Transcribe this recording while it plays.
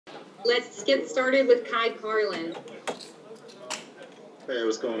Let's get started with Kai Carlin. Hey,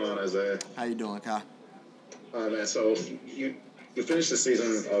 what's going on, Isaiah? How you doing, Kai? Man, so you finished the season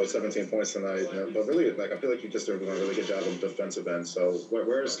with 17 points tonight, but really, like I feel like you just did a really good job on the defensive end. So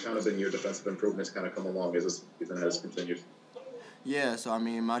where's kind of been your defensive improvements kind of come along as this season has continued? Yeah, so I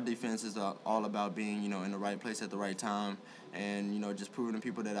mean, my defense is all about being, in the right place at the right time, and just proving to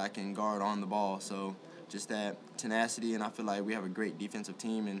people that I can guard on the ball. So just that tenacity, and I feel like we have a great defensive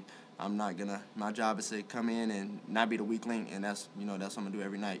team, and I'm not gonna. My job is to come in and not be the weak link, and that's what I'm gonna do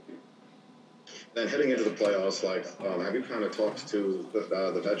every night. And heading into the playoffs, like, have you kind of talked to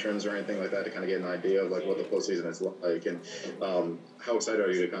the veterans or anything like that to kind of get an idea of like what the postseason is like, and how excited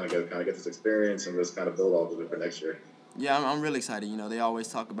are you to kind of get this experience and just kind of build off of it for next year? Yeah, I'm really excited. They always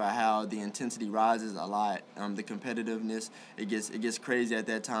talk about how the intensity rises a lot. The competitiveness, it gets crazy at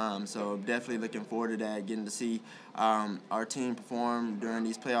that time. So definitely looking forward to that, getting to see our team perform during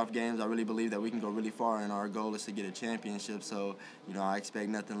these playoff games. I really believe that we can go really far, and our goal is to get a championship. So I expect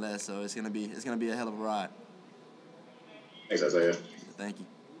nothing less. So it's gonna be a hell of a ride. Thanks, Isaiah. Thank you.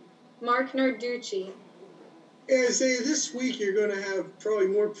 Mark Narducci. Yeah, Isaiah, this week you're going to have probably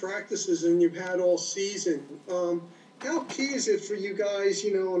more practices than you've had all season. How key is it for you guys,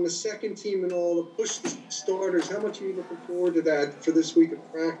 on the second team and all, to push the starters? How much are you looking forward to that for this week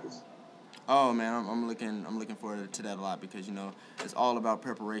of practice? Oh man, I'm looking forward to that a lot because it's all about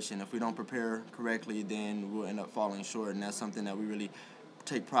preparation. If we don't prepare correctly, then we'll end up falling short, and that's something that we really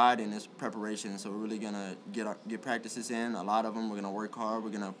take pride in is preparation. So we're really gonna get practices in. A lot of them. We're gonna work hard. We're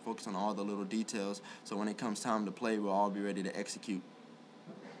gonna focus on all the little details. So when it comes time to play, we'll all be ready to execute.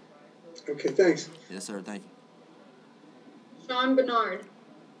 Okay, thanks. Yes, sir. Thank you. Sean Bernard.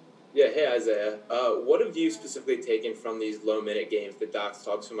 Yeah, hey Isaiah. What have you specifically taken from these low-minute games that Doc's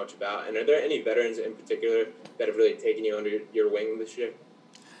talked so much about? And are there any veterans in particular that have really taken you under your wing this year?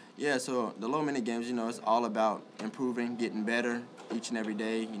 Yeah, so the low-minute games, it's all about improving, getting better each and every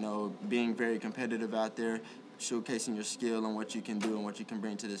day, being very competitive out there, showcasing your skill and what you can do and what you can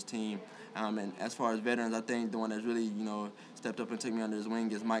bring to this team. And as far as veterans, I think the one that's really, stepped up and took me under his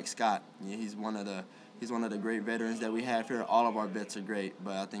wing is Mike Scott. Yeah, he's one of the great veterans that we have here. All of our vets are great,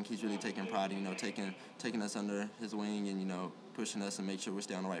 but I think he's really taking pride in, taking us under his wing and, pushing us and make sure we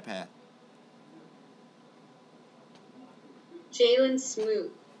stay on the right path. Jalen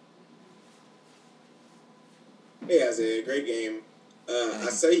Smoot. Hey Isaiah, great game. I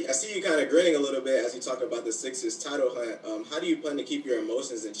see you kind of grinning a little bit as you talk about the Sixers title hunt. How do you plan to keep your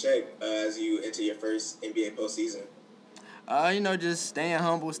emotions in check as you enter your first NBA postseason? Just staying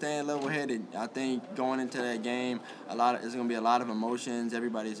humble, staying level-headed. I think going into that game, there's going to be a lot of emotions.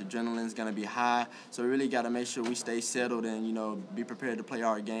 Everybody's adrenaline is going to be high. So we really got to make sure we stay settled and, be prepared to play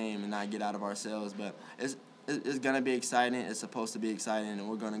our game and not get out of ourselves. But it's going to be exciting. It's supposed to be exciting, and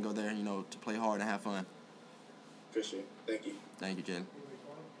we're going to go there, to play hard and have fun. For sure. Thank you. Thank you, Jalen.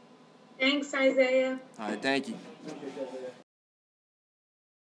 Thanks, Isaiah. All right, thank you.